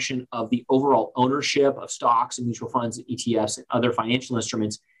more a function of the overall ownership of stocks and mutual funds and ETFs and other financial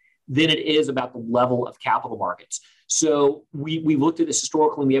instruments than it is about the level of capital markets. So we looked at this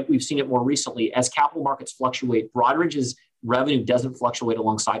historically, and we've seen it more recently. As capital markets fluctuate, Broadridge's revenue doesn't fluctuate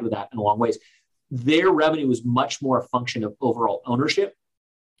alongside with that in a long ways. Their revenue is much more a function of overall ownership.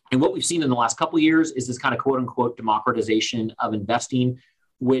 And what we've seen in the last couple of years is this kind of quote unquote democratization of investing,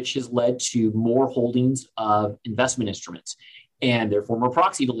 which has led to more holdings of investment instruments and therefore more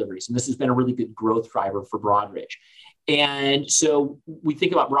proxy deliveries. And this has been a really good growth driver for Broadridge. And so we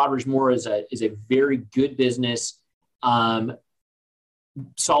think about Broadridge more as a very good business,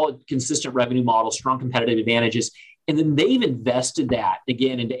 solid, consistent revenue model, strong competitive advantages. And then they've invested that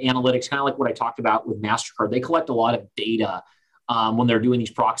again into analytics, kind of like what I talked about with MasterCard. They collect a lot of data when they're doing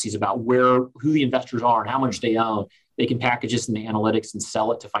these proxies about who the investors are and how much they own. They can package this in the analytics and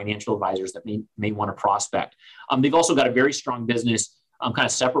sell it to financial advisors that may want to prospect. They've also got a very strong business kind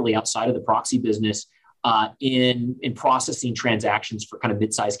of separately outside of the proxy business in processing transactions for kind of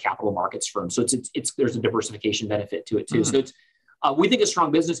mid-sized capital markets firms. So there's a diversification benefit to it too. So we think it's a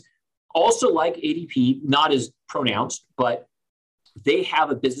strong business. Also like ADP, not as pronounced, but they have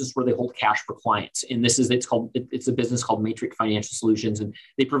a business where they hold cash for clients. And it's a business called Matrix Financial Solutions, and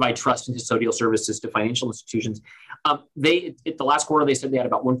they provide trust and custodial services to financial institutions. The last quarter, they said they had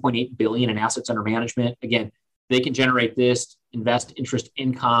about 1.8 billion in assets under management. Again, they can generate this, invest interest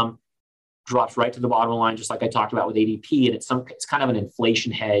income, drops right to the bottom line, just like I talked about with ADP. And it's kind of an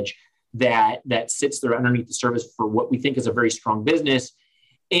inflation hedge that sits there underneath the surface for what we think is a very strong business.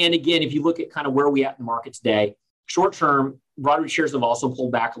 And again, if you look at kind of where we at in the market today, short term, Broadridge shares have also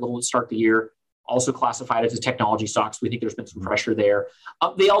pulled back a little to start the year, also classified as technology stocks. We think there's been some pressure there.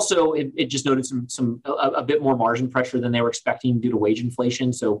 They also, it just noted a bit more margin pressure than they were expecting due to wage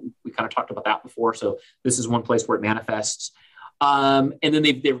inflation. So we kind of talked about that before. So this is one place where it manifests. And then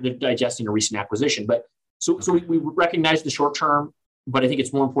they're digesting a recent acquisition. But so we recognize the short term, but I think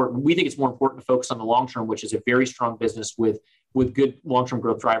it's more important. We think it's more important to focus on the long term, which is a very strong business with good long-term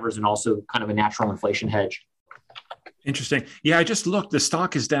growth drivers and also kind of a natural inflation hedge. Interesting. Yeah, I just looked. The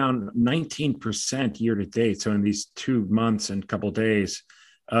stock is down 19% year to date. So in these 2 months and a couple of days,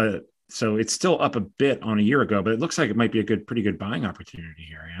 so it's still up a bit on a year ago, but it looks like it might be a pretty good buying opportunity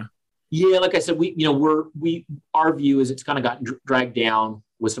here. Yeah. Yeah, like I said, our view is it's kind of gotten dragged down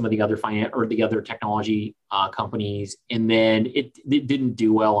with some of the other the other technology companies, and then it didn't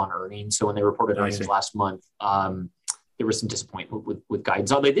do well on earnings. So when they reported earnings last month, there was some disappointment with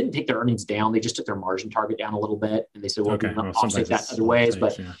guidance. They didn't take their earnings down; they just took their margin target down a little bit, and they said, "Well, we can offset that other ways."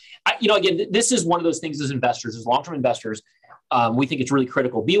 But again, this is one of those things as investors, as long-term investors, we think it's really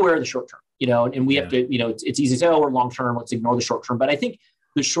critical. Be aware of the short term, and we have to, it's easy to say, "Oh, we're long-term, let's ignore the short term." But I think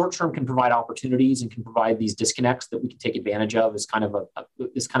the short term can provide opportunities and can provide these disconnects that we can take advantage of as kind of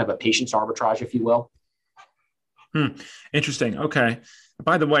a patience arbitrage, if you will. Interesting. Okay.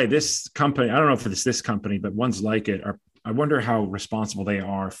 By the way, this company, I don't know if it's this company, but ones like it I wonder how responsible they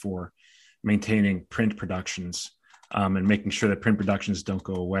are for maintaining print productions and making sure that print productions don't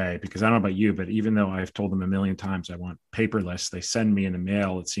go away. Because I don't know about you, but even though I've told them a million times I want paperless, they send me in the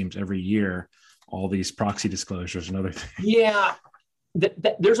mail, it seems every year, all these proxy disclosures and other things. Yeah.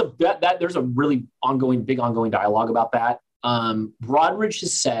 There's a really big ongoing dialogue about that. Broadridge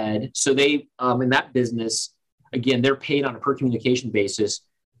has said, so they, in that business, again, they're paid on a per communication basis,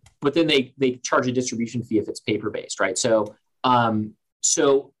 but then they charge a distribution fee if it's paper-based, right? So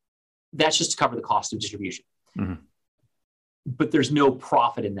that's just to cover the cost of distribution. Mm-hmm. But there's no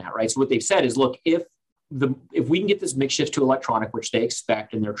profit in that, right? So what they've said is, look, if we can get this mix shift to electronic, which they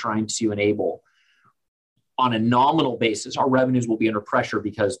expect and they're trying to enable, on a nominal basis, our revenues will be under pressure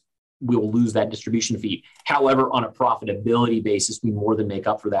because we will lose that distribution fee. However, on a profitability basis, we more than make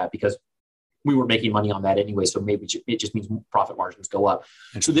up for that because we were making money on that anyway. So maybe it just means profit margins go up.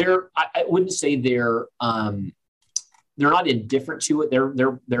 So I wouldn't say they're not indifferent to it.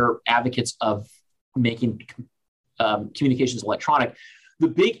 They're advocates of making communications electronic. The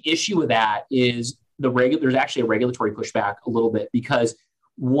big issue with that is there's actually a regulatory pushback a little bit, because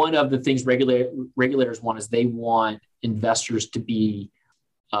one of the things regulators want is they want investors to be,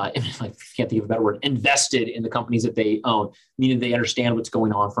 I can't think of a better word, invested in the companies that they own, meaning they understand what's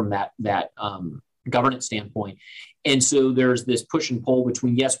going on from that governance standpoint. And so there's this push and pull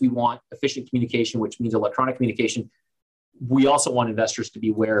between, yes, we want efficient communication, which means electronic communication. We also want investors to be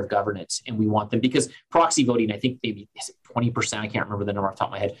aware of governance, and we want them, because proxy voting, I think maybe 20%, I can't remember the number off the top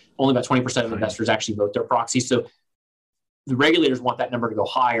of my head, only about 20% of investors actually vote their proxy. So the regulators want that number to go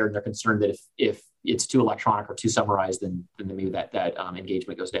higher, and they're concerned that if it's too electronic or too summarized, then maybe that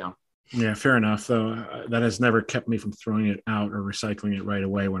engagement goes down. Yeah, fair enough. Though that has never kept me from throwing it out or recycling it right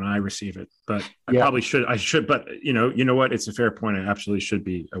away when I receive it. But I probably should. I should. But you know what? It's a fair point. I absolutely should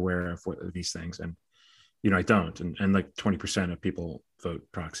be aware of these things, and I don't. And like 20% of people vote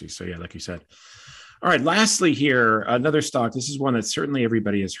proxy. So yeah, like you said. All right. Lastly, here another stock. This is one that certainly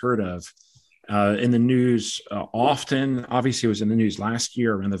everybody has heard of. In the news often. Obviously, it was in the news last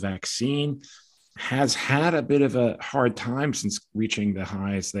year around the vaccine. Has had a bit of a hard time since reaching the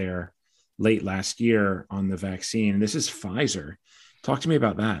highs there late last year on the vaccine. And this is Pfizer. Talk to me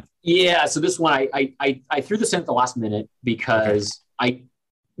about that. Yeah. So this one, I threw this in at the last minute because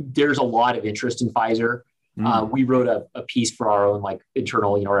there's a lot of interest in Pfizer. We wrote a piece for our own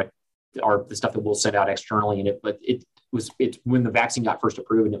internal, the stuff that we'll send out externally in it, but it's when the vaccine got first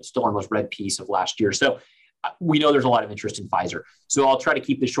approved, and it was still our most read piece of last year. So we know there's a lot of interest in Pfizer. So I'll try to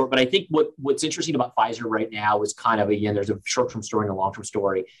keep this short, but I think what's interesting about Pfizer right now is kind of, again, there's a short-term story and a long-term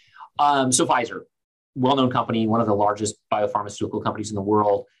story. So Pfizer, well-known company, one of the largest biopharmaceutical companies in the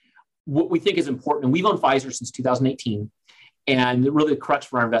world. What we think is important, and we've owned Pfizer since 2018, and really the crux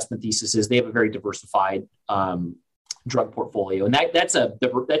for our investment thesis is they have a very diversified drug portfolio, and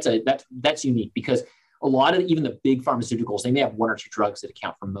that's unique because a lot of even the big pharmaceuticals, they may have one or two drugs that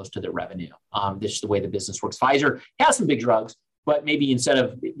account for most of their revenue. This is the way the business works. Pfizer has some big drugs, but maybe instead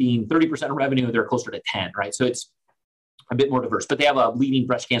of being 30% of revenue, they're closer to 10, right? So it's a bit more diverse. But they have a leading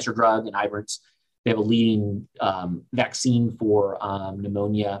breast cancer drug in Ibrance. They have a leading vaccine for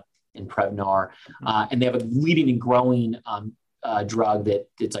pneumonia in Prevnar, and they have a leading and growing drug that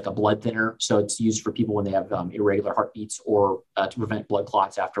it's like a blood thinner. So it's used for people when they have irregular heartbeats or to prevent blood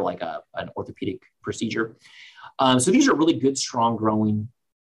clots after like an orthopedic procedure. So these are really good, strong, growing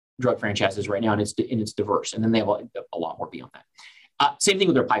drug franchises right now, and it's diverse. And then they have a lot more beyond that. Same thing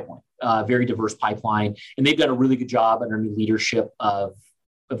with their pipeline, very diverse pipeline. And they've done a really good job under new leadership of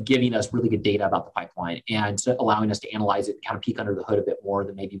giving us really good data about the pipeline and allowing us to analyze it, kind of peek under the hood a bit more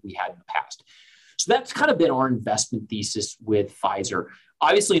than maybe we had in the past. So that's kind of been our investment thesis with Pfizer.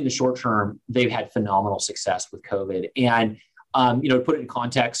 Obviously, in the short term, they've had phenomenal success with COVID. And, to put it in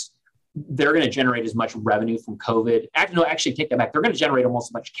context, they're going to generate as much revenue from COVID. Actually, take that back. They're going to generate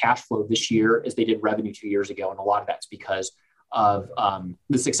almost as much cash flow this year as they did revenue 2 years ago. And a lot of that's because of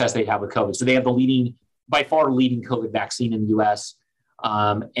the success they have with COVID. So they have by far leading COVID vaccine in the US.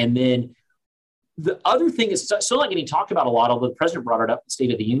 And then the other thing is still not getting talked about a lot, although the president brought it up in the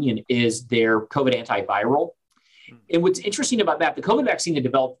State of the Union, is their COVID antiviral. And what's interesting about that, the COVID vaccine they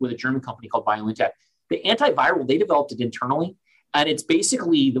developed with a German company called BioNTech, the antiviral, they developed it internally. And it's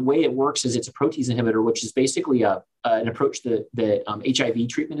basically, the way it works is it's a protease inhibitor, which is basically an approach that HIV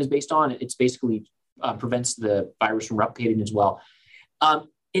treatment is based on. It's basically prevents the virus from replicating as well.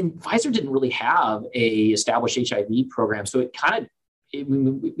 And Pfizer didn't really have a established HIV program. So it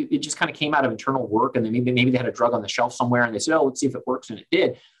just kind of came out of internal work, and then maybe they had a drug on the shelf somewhere and they said, let's see if it works. And it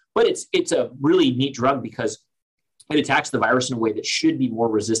did. But it's a really neat drug because it attacks the virus in a way that should be more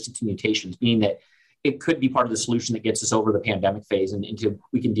resistant to mutations, meaning that it could be part of the solution that gets us over the pandemic phase and into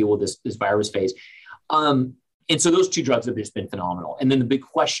we can deal with this virus phase. And so those two drugs have just been phenomenal. And then the big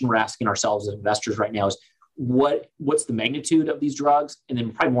question we're asking ourselves as investors right now is what's the magnitude of these drugs? And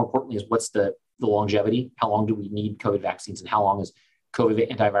then probably more importantly is what's the longevity? How long do we need COVID vaccines, and how long is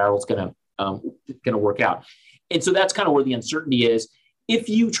COVID antiviral is going to work out? And so that's kind of where the uncertainty is. If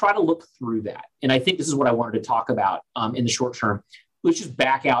you try to look through that, and I think this is what I wanted to talk about in the short term, let's just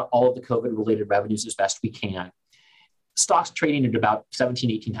back out all of the COVID-related revenues as best we can. Stocks trading at about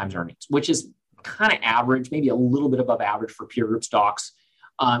 17, 18 times earnings, which is kind of average, maybe a little bit above average for peer group stocks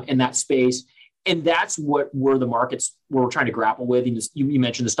in that space. And that's what we're trying to grapple with. And you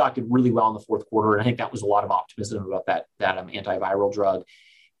mentioned the stock did really well in the fourth quarter, and I think that was a lot of optimism about that antiviral drug.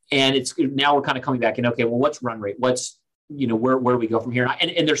 And now we're kind of coming back in. Okay, well, what's run rate? What's where do we go from here?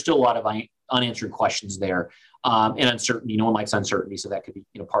 And there's still a lot of unanswered questions there, and uncertainty. No one likes uncertainty, so that could be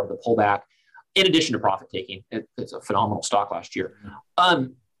part of the pullback. In addition to profit taking, it's a phenomenal stock last year.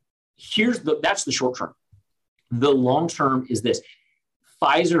 That's the short term. The long term is this: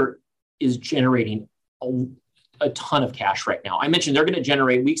 Pfizer is generating a ton of cash right now. I mentioned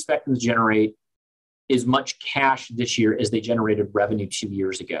we expect them to generate as much cash this year as they generated revenue 2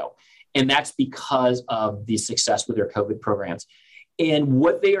 years ago. And that's because of the success with their COVID programs. And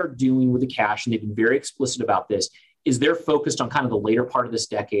what they are doing with the cash, and they've been very explicit about this, is they're focused on kind of the later part of this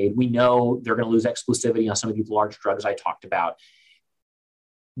decade. We know they're going to lose exclusivity on some of these large drugs I talked about.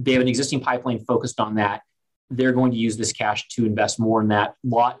 They have an existing pipeline focused on that. They're going to use this cash to invest more in that.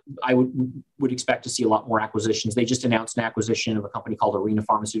 I would expect to see a lot more acquisitions. They just announced an acquisition of a company called Arena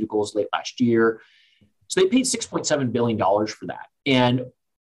Pharmaceuticals late last year. So they paid $6.7 billion for that. And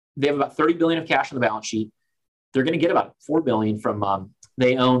they have about $30 billion of cash on the balance sheet. They're going to get about $4 billion from,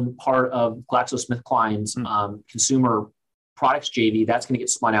 they own part of GlaxoSmithKline's consumer products JV. That's going to get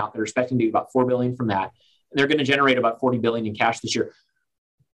spun out. They're expecting to do about $4 billion from that. And they're going to generate about $40 billion in cash this year.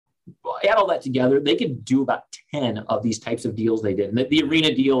 Add all that together, they could do about 10 of these types of deals they did. And the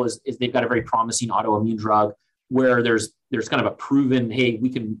Arena deal is they've got a very promising autoimmune drug where there's kind of a proven, hey, we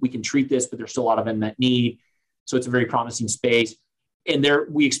can treat this, but there's still a lot of unmet need. So it's a very promising space. And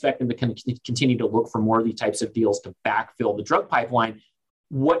we expect them to continue to look for more of these types of deals to backfill the drug pipeline.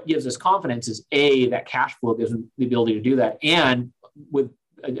 What gives us confidence is that cash flow gives them the ability to do that. And with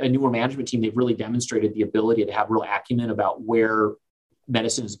a newer management team, they've really demonstrated the ability to have real acumen about where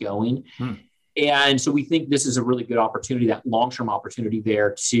medicine is going. And so we think this is a really good opportunity, that long-term opportunity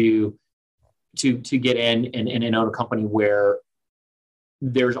there to get in and own a company where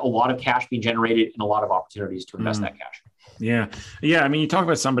there's a lot of cash being generated and a lot of opportunities to invest that cash. Yeah. I mean, you talk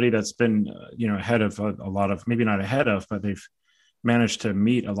about somebody that's been, ahead of a lot of, maybe not ahead of, but they've managed to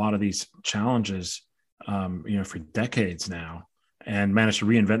meet a lot of these challenges, for decades now, and managed to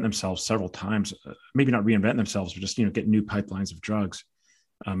reinvent themselves several times. Maybe not reinvent themselves, but just, get new pipelines of drugs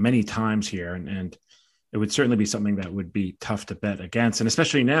many times here. And it would certainly be something that would be tough to bet against. And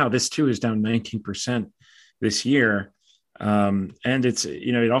especially now, this too is down 19% this year. And it's,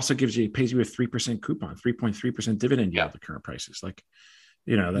 it also pays you a 3% coupon, 3.3% dividend yield at the current prices. Like,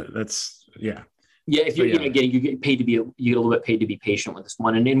 that's. Yeah. If you, again, you get paid you get a little bit paid to be patient with this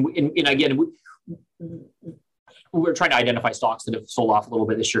one. And again, we're trying to identify stocks that have sold off a little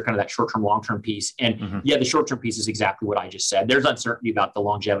bit this year, kind of that short-term, long-term piece. And the short-term piece is exactly what I just said. There's uncertainty about the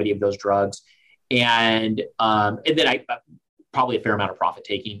longevity of those drugs. And then probably a fair amount of profit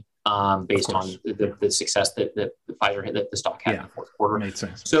taking based on the success that Pfizer had, that the stock had in the fourth quarter. Made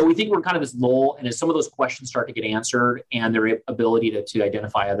sense. So we think we're kind of this lull, and as some of those questions start to get answered, and their ability to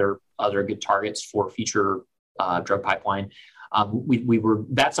identify other good targets for future drug pipeline,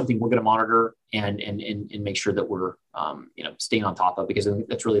 that's something we're going to monitor and make sure that we're staying on top of, because I think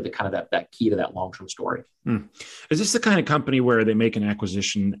that's really the kind of that key to that long-term story. Is this the kind of company where they make an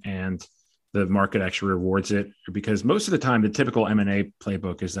acquisition and the market actually rewards it? Because most of the time, the typical M&A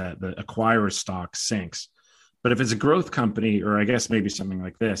playbook is that the acquirer's stock sinks. But if it's a growth company, or I guess maybe something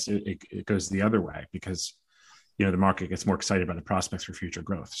like this, it goes the other way, because, the market gets more excited about the prospects for future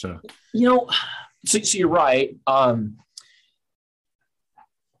growth. So, so you're right.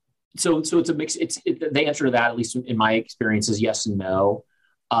 So it's a mix. The answer to that, at least in my experience, is yes and no.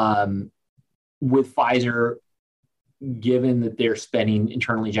 With Pfizer, given that they're spending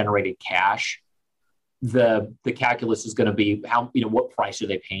internally generated cash, the calculus is going to be what price are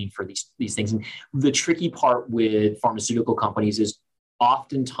they paying for these things. And the tricky part with pharmaceutical companies is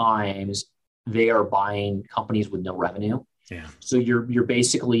oftentimes they are buying companies with no revenue. Yeah. So you're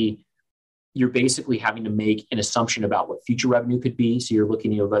basically having to make an assumption about what future revenue could be. So you're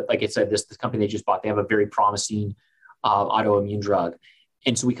looking, like I said, this company they just bought, they have a very promising autoimmune drug.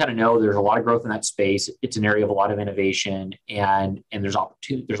 And so we kind of know there's a lot of growth in that space. It's an area of a lot of innovation, and there's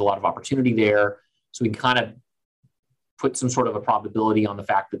opportunity. There's a lot of opportunity there. So we can kind of put some sort of a probability on the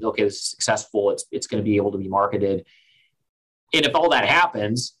fact that, okay, this is successful. It's going to be able to be marketed. And if all that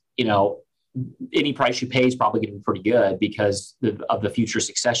happens, any price you pay is probably going to be pretty good because of the future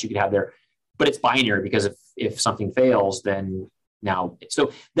success you could have there. But it's binary, because if something fails, then now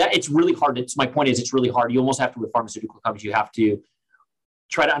it's really hard. My point is, it's really hard. You almost have to, with pharmaceutical companies, you have to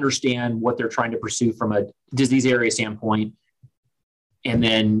try to understand what they're trying to pursue from a disease area standpoint. And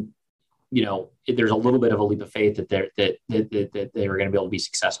then, there's a little bit of a leap of faith that they were going to be able to be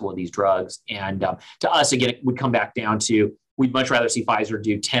successful with these drugs. And to us, again, it would come back down to, we'd much rather see Pfizer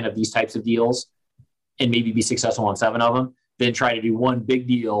do 10 of these types of deals and maybe be successful on 7 of them than try to do one big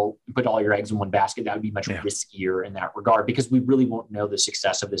deal and put all your eggs in one basket. That would be much riskier in that regard, because we really won't know the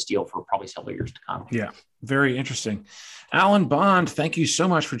success of this deal for probably several years to come. Yeah. Very interesting. Alan Bond, thank you so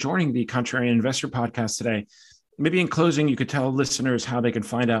much for joining the Contrarian Investor Podcast today. Maybe in closing, you could tell listeners how they can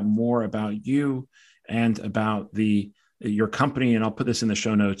find out more about you and about your company. And I'll put this in the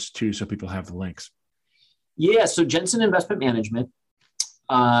show notes too, so people have the links. Yeah. So Jensen Investment Management,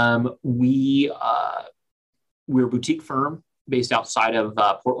 we're a boutique firm based outside of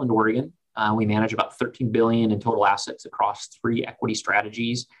Portland, Oregon. We manage about $13 billion in total assets across 3 equity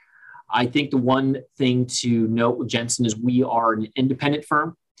strategies. I think the one thing to note with Jensen is we are an independent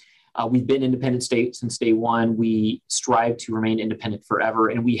firm. We've been independent since day one. We strive to remain independent forever,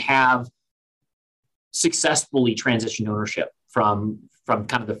 and we have successfully transitioned ownership from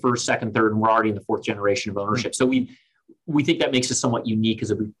kind of the first, second, third, and we're already in the 4th generation of ownership. So we think that makes us somewhat unique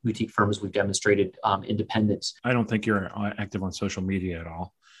as a boutique firm, as we've demonstrated independence. I don't think you're active on social media at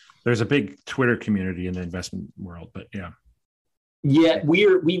all. There's a big Twitter community in the investment world, but yeah. Yeah,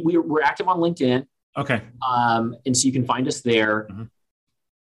 we're active on LinkedIn. Okay. And so you can find us there. Mm-hmm.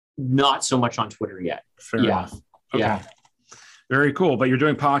 Not so much on Twitter yet. Fair enough. Okay. Yeah. Very cool. But you're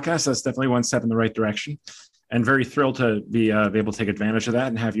doing podcasts. That's definitely one step in the right direction. And very thrilled to be able to take advantage of that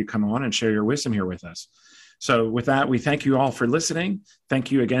and have you come on and share your wisdom here with us. So with that, we thank you all for listening.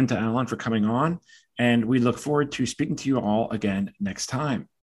 Thank you again to Alan for coming on. And we look forward to speaking to you all again next time.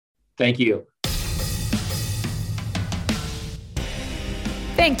 Thank you.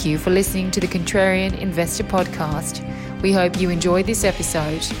 Thank you for listening to the Contrarian Investor Podcast. We hope you enjoyed this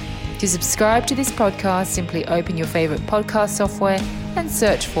episode. To subscribe to this podcast, simply open your favorite podcast software and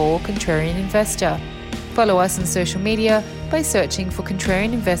search for Contrarian Investor. Follow us on social media by searching for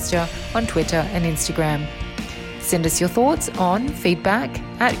Contrarian Investor on Twitter and Instagram. Send us your thoughts on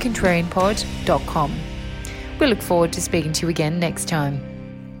feedback@contrarianpod.com. We look forward to speaking to you again next time.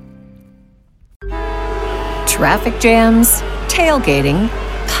 Traffic jams, tailgating,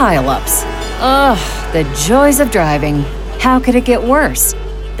 pile-ups. Ugh, the joys of driving. How could it get worse?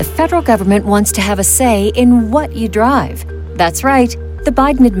 The federal government wants to have a say in what you drive. That's right. The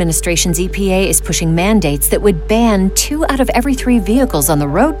Biden administration's EPA is pushing mandates that would ban 2 out of every 3 vehicles on the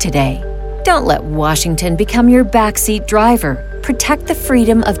road today. Don't let Washington become your backseat driver. Protect the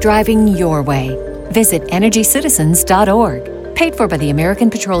freedom of driving your way. Visit EnergyCitizens.org. Paid for by the American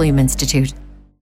Petroleum Institute.